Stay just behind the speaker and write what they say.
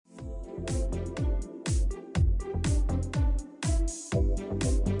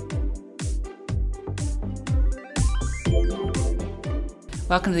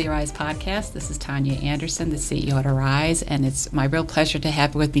Welcome to the Arise podcast. This is Tania Anderson, the CEO at Arise, and it's my real pleasure to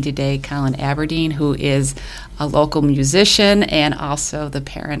have with me today Colin Aberdeen, who is a local musician and also the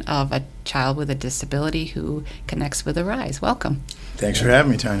parent of a child with a disability who connects with Arise. Welcome. Thanks for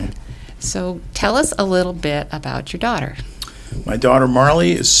having me, Tania. So tell us a little bit about your daughter. My daughter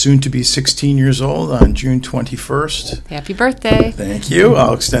Marley is soon to be 16 years old on June 21st. Happy birthday. Thank you.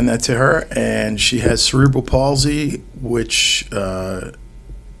 I'll extend that to her. And she has cerebral palsy, which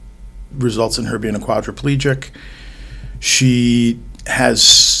results in her being a quadriplegic. She has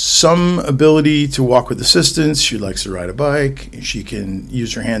some ability to walk with assistance. She likes to ride a bike. She can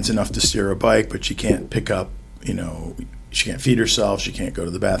use her hands enough to steer a bike, but she can't pick up, she can't feed herself. She can't go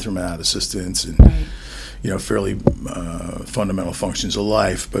to the bathroom without assistance and, fairly fundamental functions of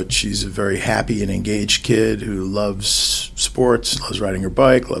life. But she's a very happy and engaged kid who loves sports, loves riding her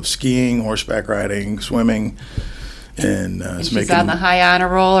bike, loves skiing, horseback riding, swimming. And she's on the high honor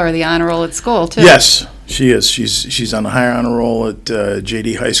roll or the honor roll at school, too. Yes, she is. She's on the high honor roll at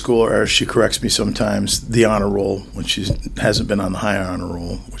JD High School, or she corrects me sometimes, the honor roll, when she hasn't been on the high honor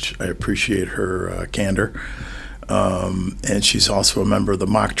roll, which I appreciate her candor. And she's also a member of the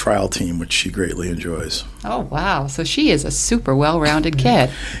mock trial team, which she greatly enjoys. Oh, wow. So she is a super well-rounded kid.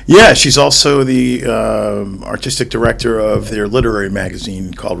 Yeah, she's also the artistic director of their literary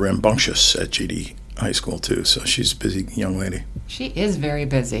magazine called Rambunctious at JD High School, too. So she's a busy young lady. She is very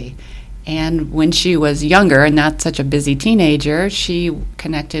busy. And when she was younger and not such a busy teenager, she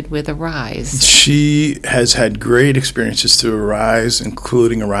connected with Arise. She has had great experiences through Arise,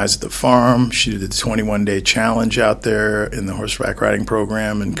 including Arise at the Farm. She did the 21-day challenge out there in the horseback riding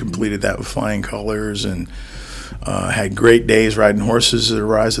program and completed that with flying colors, and had great days riding horses at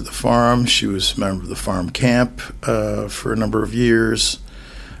Arise at the Farm. She was a member of the farm camp for a number of years.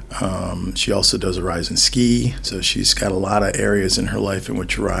 She also does Arise and ski, so she's got a lot of areas in her life in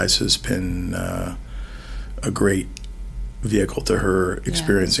which Arise has been a great vehicle to her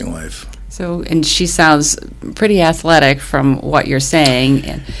experiencing life. So, and she sounds pretty athletic from what you're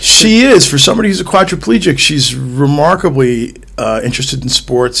saying. She is. For somebody who's a quadriplegic, she's remarkably interested in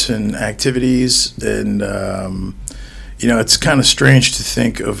sports and activities, and it's kind of strange to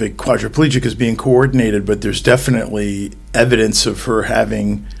think of a quadriplegic as being coordinated, but there's definitely evidence of her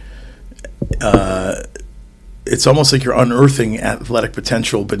having it's almost like you're unearthing athletic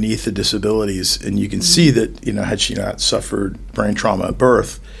potential beneath the disabilities, and you can see that, had she not suffered brain trauma at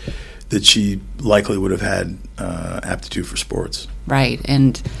birth, that she likely would have had aptitude for sports. Right,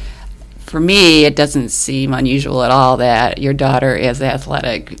 and for me, it doesn't seem unusual at all that your daughter is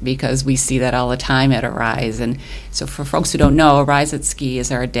athletic, because we see that all the time at Arise. And so for folks who don't know, Arise at Ski is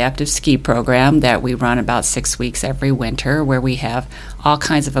our adaptive ski program that we run about 6 weeks every winter, where we have all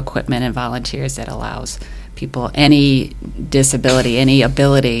kinds of equipment and volunteers that allows people any disability, any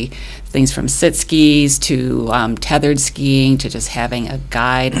ability, things from sit skis to tethered skiing to just having a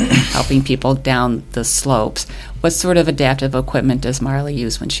guide helping people down the slopes. What sort of adaptive equipment does Marley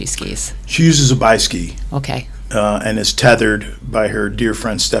use when she skis? She uses a bi-ski. Okay. And is tethered by her dear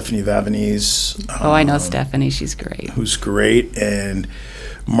friend Stephanie Vavanese. I know Stephanie. She's great. Who's great. And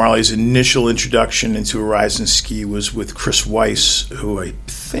Marley's initial introduction into Arise and Ski was with Chris Weiss, who I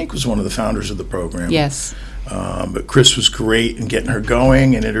think was one of the founders of the program. Yes. But Chris was great in getting her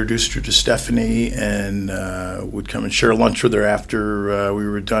going and introduced her to Stephanie, and would come and share lunch with her after we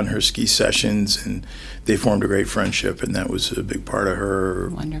were done her ski sessions, and they formed a great friendship, and that was a big part of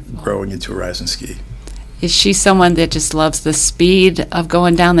her growing into Arise and Ski. Is she someone that just loves the speed of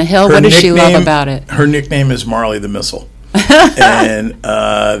going down the hill? What does she love about it? Her nickname is Marley the Missile. And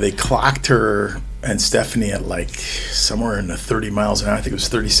they clocked her and Stephanie at like somewhere in the 30 miles an hour. I think it was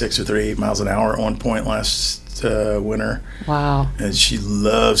 36 or 38 miles an hour at one point last winter. Wow. And she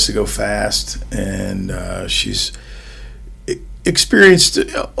loves to go fast, and she's experienced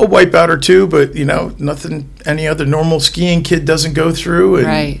a wipeout or two, but nothing any other normal skiing kid doesn't go through, and,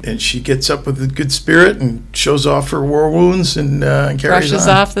 right. And she gets up with a good spirit and shows off her war wounds and carries brushes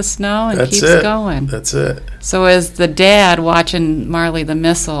on. off the snow and That's keeps it. going. That's it. So as the dad watching Marley the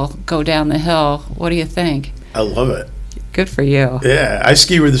Missile go down the hill, what do you think? I love it. Good for you. Yeah, I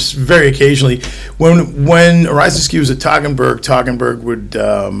ski with this very occasionally. When Arise and Ski was at Toggenburg would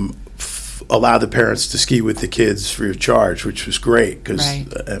allow the parents to ski with the kids free of charge, which was great, because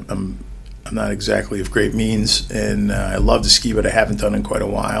I'm not exactly of great means, and I love to ski, but I haven't done it in quite a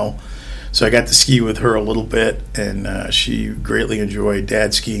while. So I got to ski with her a little bit, and she greatly enjoyed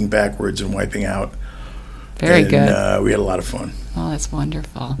Dad skiing backwards and wiping out Very good. We had a lot of fun. Oh, that's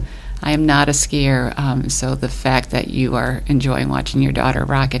wonderful. I am not a skier, so the fact that you are enjoying watching your daughter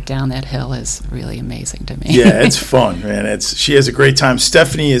rocket down that hill is really amazing to me. Yeah, it's fun, man. She has a great time.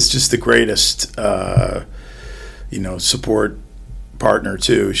 Stephanie is just the greatest, support partner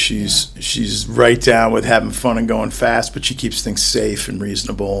too. She's right down with having fun and going fast, but she keeps things safe and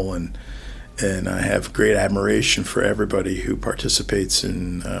reasonable, and I have great admiration for everybody who participates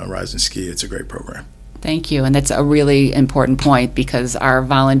in Rise and Ski. It's a great program. Thank you, and that's a really important point because our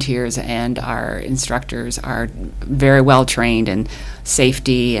volunteers and our instructors are very well trained in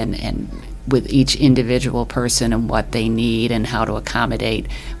safety and with each individual person and what they need and how to accommodate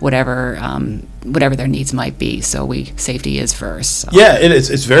whatever their needs might be. So safety is first. So. Yeah, it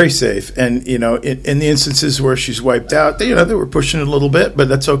is. It's very safe, and in the instances where she's wiped out, they were pushing it a little bit, but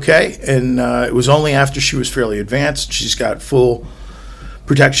that's okay. And it was only after she was fairly advanced. She's got full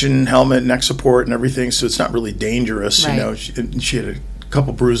protection, helmet, neck support, and everything, so it's not really dangerous. Right. She had a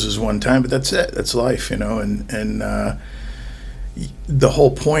couple bruises one time, but that's it. That's life, and the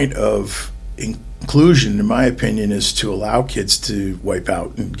whole point of inclusion, in my opinion, is to allow kids to wipe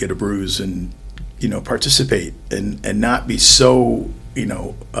out and get a bruise and participate and not be so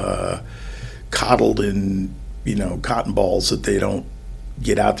coddled in cotton balls that they don't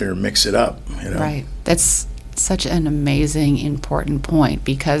get out there and mix it up. Right. That's such an amazing, important point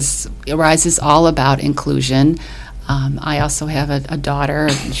because Rise is all about inclusion. I also have a daughter.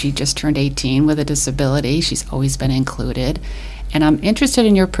 She just turned 18 with a disability. She's always been included. And I'm interested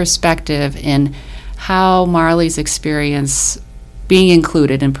in your perspective in how Marley's experience being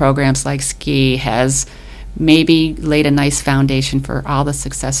included in programs like Ski has maybe laid a nice foundation for all the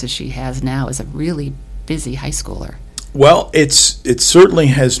successes she has now as a really busy high schooler. Well, it certainly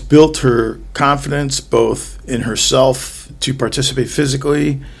has built her confidence both in herself to participate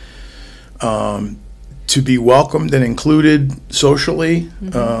physically, to be welcomed and included socially.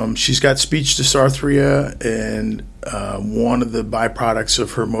 Mm-hmm. She's got speech dysarthria, and one of the byproducts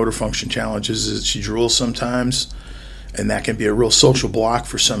of her motor function challenges is she drools sometimes, and that can be a real social block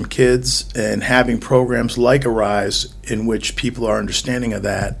for some kids. And having programs like Arise in which people are understanding of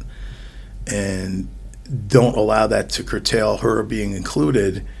that and don't allow that to curtail her being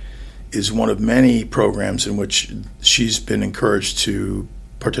included is one of many programs in which she's been encouraged to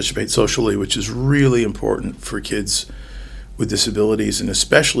participate socially, which is really important for kids with disabilities, and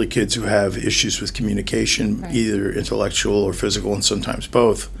especially kids who have issues with communication, right, either intellectual or physical, and sometimes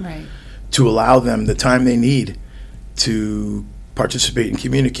both, right, to allow them the time they need to participate and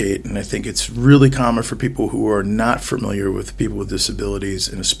communicate. And I think it's really common for people who are not familiar with people with disabilities,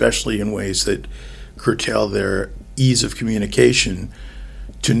 and especially in ways that curtail their ease of communication,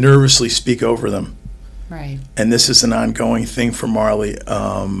 to nervously speak over them. Right. And this is an ongoing thing for Marley.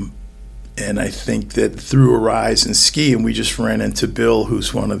 And I think that through Arise and Ski, and we just ran into Bill,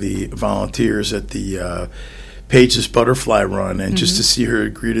 who's one of the volunteers at the Pages Butterfly Run, and mm-hmm, just to see her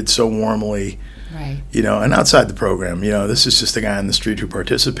greeted so warmly, right, and outside the program, this is just a guy on the street who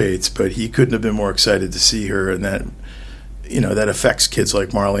participates, but he couldn't have been more excited to see her, and that, that affects kids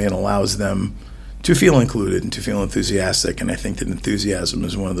like Marley and allows them to feel included and to feel enthusiastic. And I think that enthusiasm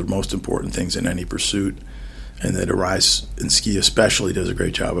is one of the most important things in any pursuit, and that Arise and Ski especially does a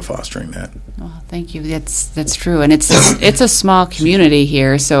great job of fostering that. Well, thank you. That's true, and it's a small community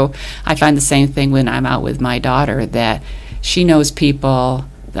here, so I find the same thing when I'm out with my daughter, that she knows people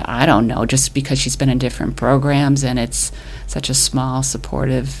that I don't know just because she's been in different programs, and it's such a small,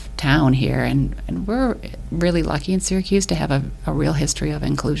 supportive town here, and we're really lucky in Syracuse to have a real history of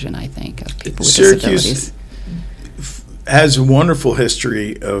inclusion, I think, of people with disabilities. Has a wonderful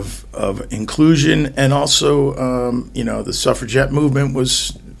history of inclusion, and also, the suffragette movement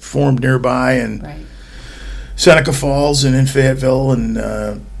was formed nearby, and right, Seneca Falls and in Fayetteville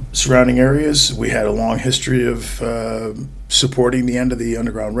and surrounding areas. We had a long history of supporting the end of the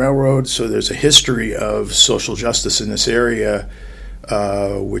Underground Railroad, so there's a history of social justice in this area,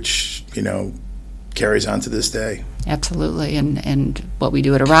 which, carries on to this day. Absolutely, and what we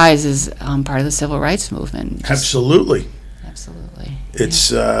do at Arise is part of the civil rights movement. Absolutely.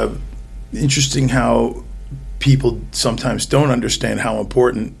 It's interesting how people sometimes don't understand how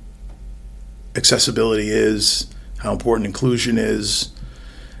important accessibility is, how important inclusion is,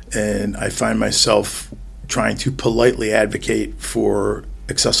 and I find myself trying to politely advocate for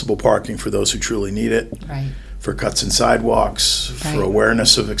accessible parking for those who truly need it, right, for cuts in sidewalks, right, for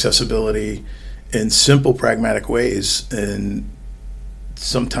awareness of accessibility in simple, pragmatic ways. And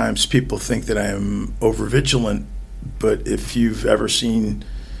sometimes people think that I'm overvigilant, but if you've ever seen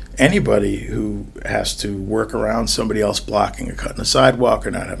anybody who has to work around somebody else blocking a cut in a sidewalk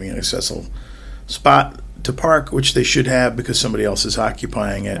or not having an accessible spot to park, which they should have because somebody else is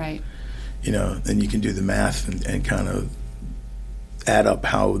occupying it, Right. Then you can do the math and kind of add up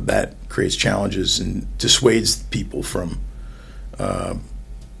how that creates challenges and dissuades people from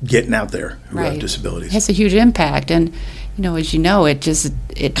getting out there who have disabilities. It has a huge impact, and as you know,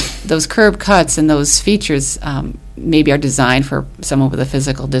 those curb cuts and those features maybe are designed for someone with a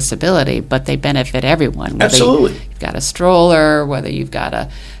physical disability, but they benefit everyone. Whether Absolutely. You've got a stroller, whether you've got a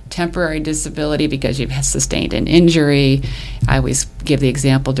temporary disability because you've sustained an injury. I always give the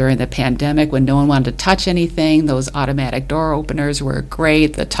example during the pandemic when no one wanted to touch anything, those automatic door openers were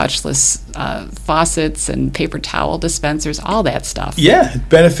great, the touchless faucets and paper towel dispensers, all that stuff. Yeah, it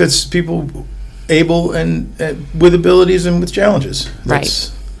benefits people able and with abilities and with challenges.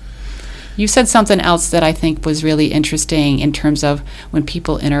 Right. You said something else that I think was really interesting in terms of when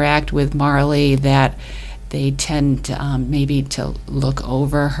people interact with Marley, that they tend to maybe to look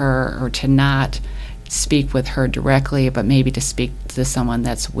over her or to not speak with her directly, but maybe to speak to someone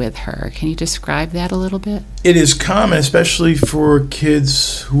that's with her. Can you describe that a little bit? It is common, especially for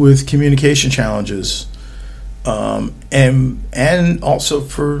kids with communication challenges, and also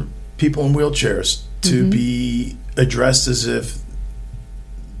for people in wheelchairs to be addressed as if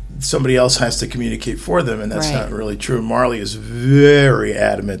somebody else has to communicate for them, and that's not really true. Marley is very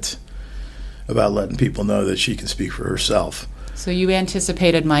adamant about letting people know that she can speak for herself. So you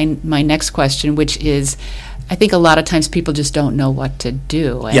anticipated my next question, which is, I think a lot of times people just don't know what to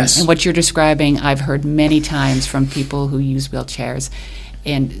do. And, Yes. And what you're describing, I've heard many times from people who use wheelchairs.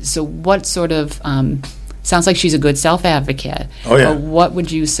 And so what sort of, sounds like she's a good self-advocate. Oh, yeah. But what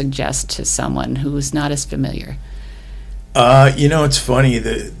would you suggest to someone who's not as familiar? It's funny,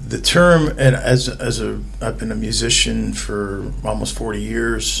 the term, and I've been a musician for almost 40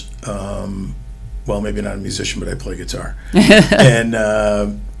 years. Well, maybe not a musician, but I play guitar. And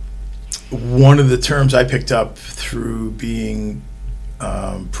one of the terms I picked up through being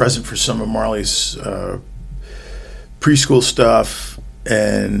present for some of Marley's preschool stuff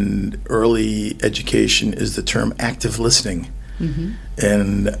and early education is the term active listening. Mm-hmm.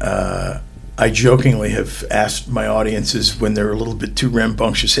 And I jokingly have asked my audiences when they're a little bit too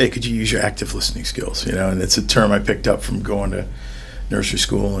rambunctious, hey, could you use your active listening skills? And it's a term I picked up from going to nursery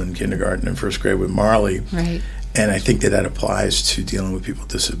school and kindergarten and first grade with Marley. Right. And I think that applies to dealing with people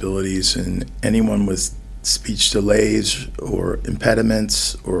with disabilities, and anyone with speech delays or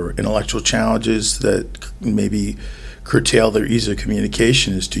impediments or intellectual challenges that maybe curtail their ease of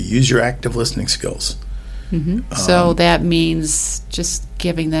communication is to use your active listening skills. Mm-hmm. So that means just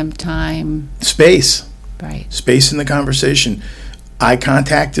giving them time. Space. Right. Space in the conversation. Eye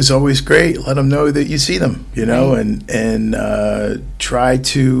contact is always great. Let them know that you see them, right. and try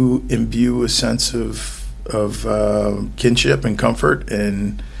to imbue a sense of kinship and comfort,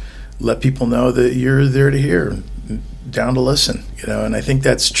 and let people know that you're there to hear, down to listen, and I think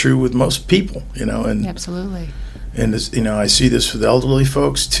that's true with most people, and absolutely. And I see this with elderly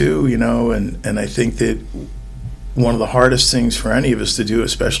folks too, and I think that one of the hardest things for any of us to do,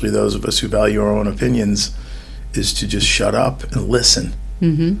 especially those of us who value our own opinions, is to just shut up and listen.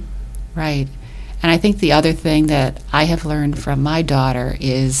 Mm-hmm. Right. And I think the other thing that I have learned from my daughter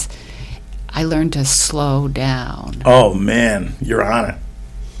is I learned to slow down. Oh, man, you're on it.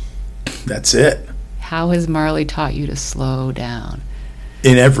 That's it. How has Marley taught you to slow down?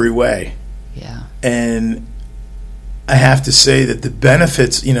 In every way. Yeah. And I have to say that the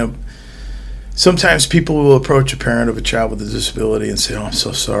benefits, sometimes people will approach a parent of a child with a disability and say, oh, I'm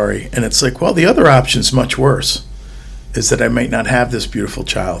so sorry. And it's like, well, the other option's much worse, is that I might not have this beautiful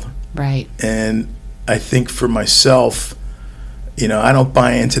child. Right. And I think for myself, I don't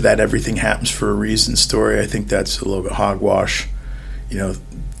buy into that everything happens for a reason story. I think that's a little bit hogwash.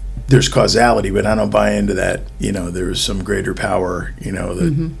 There's causality, but I don't buy into that. There's some greater power,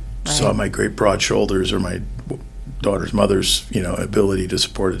 that saw my great broad shoulders or my daughter's mother's, ability to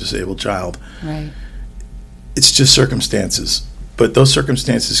support a disabled child. Right. It's just circumstances, but those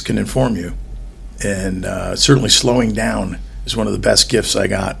circumstances can inform you. And certainly slowing down is one of the best gifts I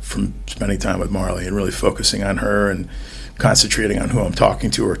got from spending time with Marley and really focusing on her and concentrating on who I'm talking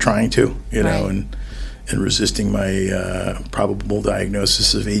to or trying to, and resisting my probable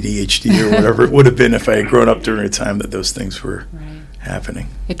diagnosis of ADHD or whatever it would have been if I had grown up during a time that those things were happening.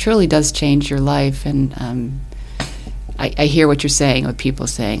 It truly does change your life, and I hear what you're saying with people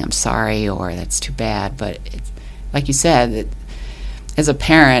saying, I'm sorry, or that's too bad, but it's, like you said, as a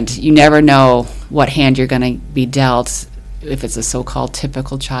parent, you never know what hand you're going to be dealt. If it's a so-called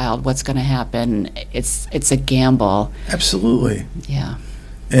typical child, what's going to happen? It's a gamble. Absolutely. Yeah.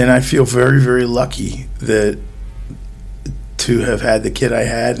 And I feel very, very lucky to have had the kid I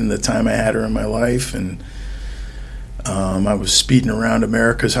had and the time I had her in my life. And I was speeding around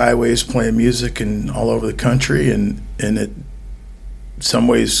America's highways playing music and all over the country, and it in some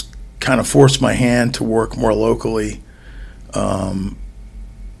ways kind of forced my hand to work more locally.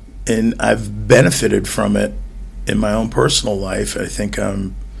 And I've benefited from it in my own personal life. I think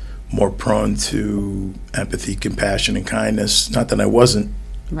I'm more prone to empathy, compassion, and kindness. Not that I wasn't,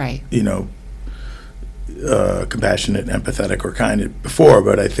 Right. Compassionate, empathetic, or kind before,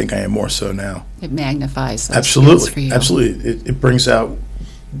 but I think I am more so now. It magnifies those skills for you. Absolutely. It brings out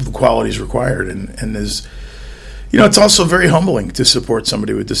the qualities required, and is, it's also very humbling to support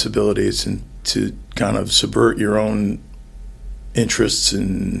somebody with disabilities and to kind of subvert your own interests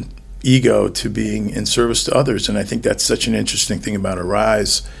and ego to being in service to others. And I think that's such an interesting thing about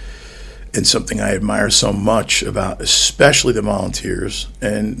Arise, and something I admire so much about, especially the volunteers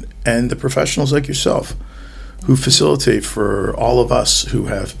and the professionals like yourself who facilitate for all of us who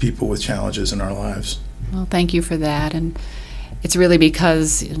have people with challenges in our lives. Well, thank you for that. And it's really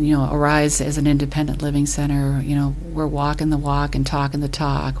because, Arise as an independent living center, we're walking the walk and talking the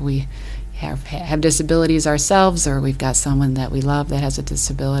talk. We have disabilities ourselves, or we've got someone that we love that has a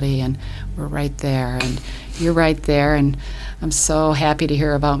disability, and we're right there. And you're right there, and I'm so happy to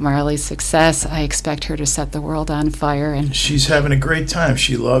hear about Marley's success. I expect her to set the world on fire. And she's having a great time.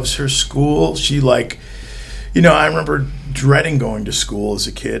 She loves her school. I remember dreading going to school as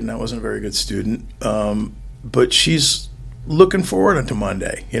a kid, and I wasn't a very good student. But she's looking forward to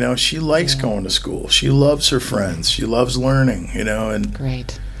Monday. She likes going to school. She loves her friends. She loves learning, and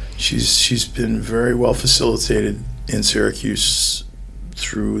great. She's been very well facilitated in Syracuse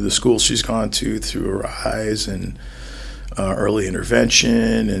through the schools she's gone to, through Arise and early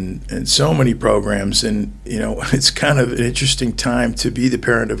intervention and so many programs. And, it's kind of an interesting time to be the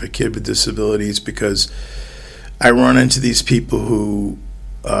parent of a kid with disabilities, because I run into these people who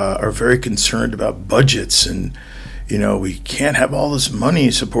are very concerned about budgets and, we can't have all this money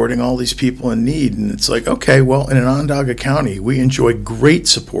supporting all these people in need. And it's like, okay, well, in Onondaga County, we enjoy great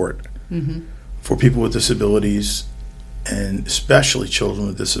support for people with disabilities, and especially children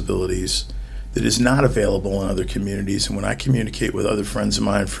with disabilities, that is not available in other communities. And when I communicate with other friends of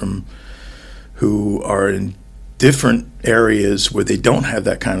mine who are in different areas where they don't have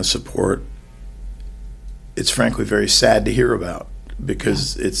that kind of support, it's frankly very sad to hear about,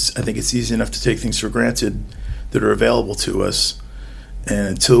 because I think it's easy enough to take things for granted that are available to us. And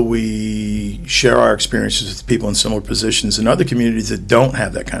until we share our experiences with people in similar positions in other communities that don't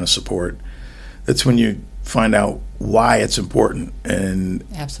have that kind of support, that's when you find out why it's important, and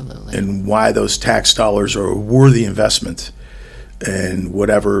absolutely, and why those tax dollars are a worthy investment, and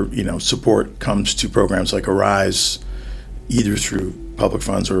whatever support comes to programs like Arise, either through public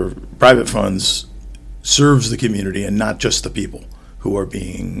funds or private funds, serves the community and not just the people who are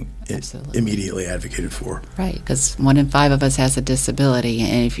being immediately advocated for. Right, because 1 in 5 of us has a disability,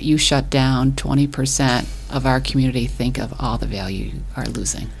 and if you shut down 20% of our community, think of all the value you are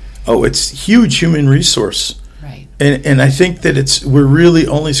losing. Oh, it's huge human resource. Right. And I think that we're really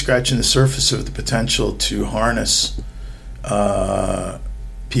only scratching the surface of the potential to harness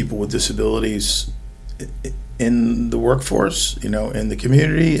people with disabilities in the workforce, in the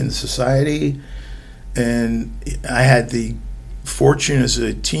community, in the society. And I had the fortune as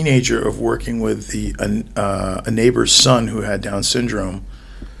a teenager of working with a neighbor's son who had Down syndrome,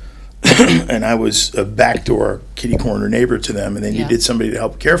 and I was a backdoor kitty corner neighbor to them, and they needed somebody to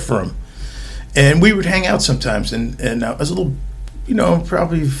help care for him. And we would hang out sometimes, and I was a little,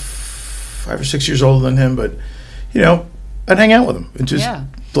 probably 5 or 6 years older than him, but I'd hang out with him and just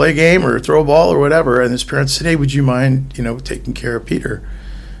play a game or throw a ball or whatever. And his parents said, "Hey, would you mind taking care of Peter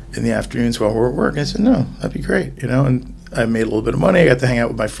in the afternoons while we're at work?" And I said, "No, that'd be great." And I made a little bit of money. I got to hang out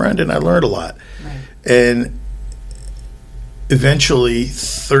with my friend, and I learned a lot. Right. And eventually,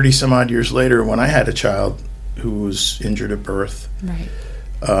 30 some odd years later, when I had a child who was injured at birth, right,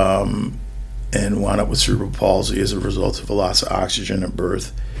 and wound up with cerebral palsy as a result of a loss of oxygen at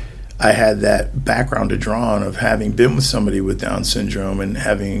birth, I had that background to draw on of having been with somebody with Down syndrome and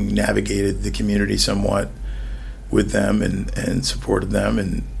having navigated the community somewhat with them and supported them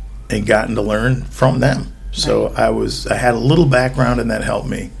and gotten to learn from them. So right. I had a little background, and that helped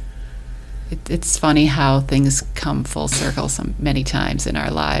me. It's funny how things come full circle many times in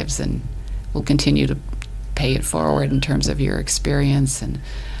our lives, and we'll continue to pay it forward in terms of your experience and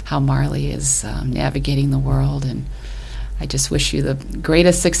how Marley is navigating the world. And I just wish you the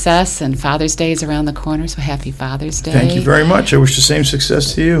greatest success, and Father's Day is around the corner, so happy Father's Day. Thank you very much. I wish the same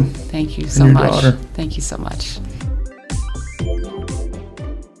success to you. Thank you so much. Daughter. Thank you so much.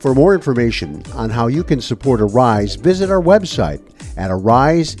 For more information on how you can support Arise, visit our website at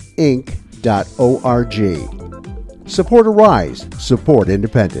ariseinc.org. Support Arise, support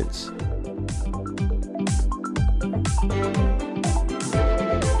independence.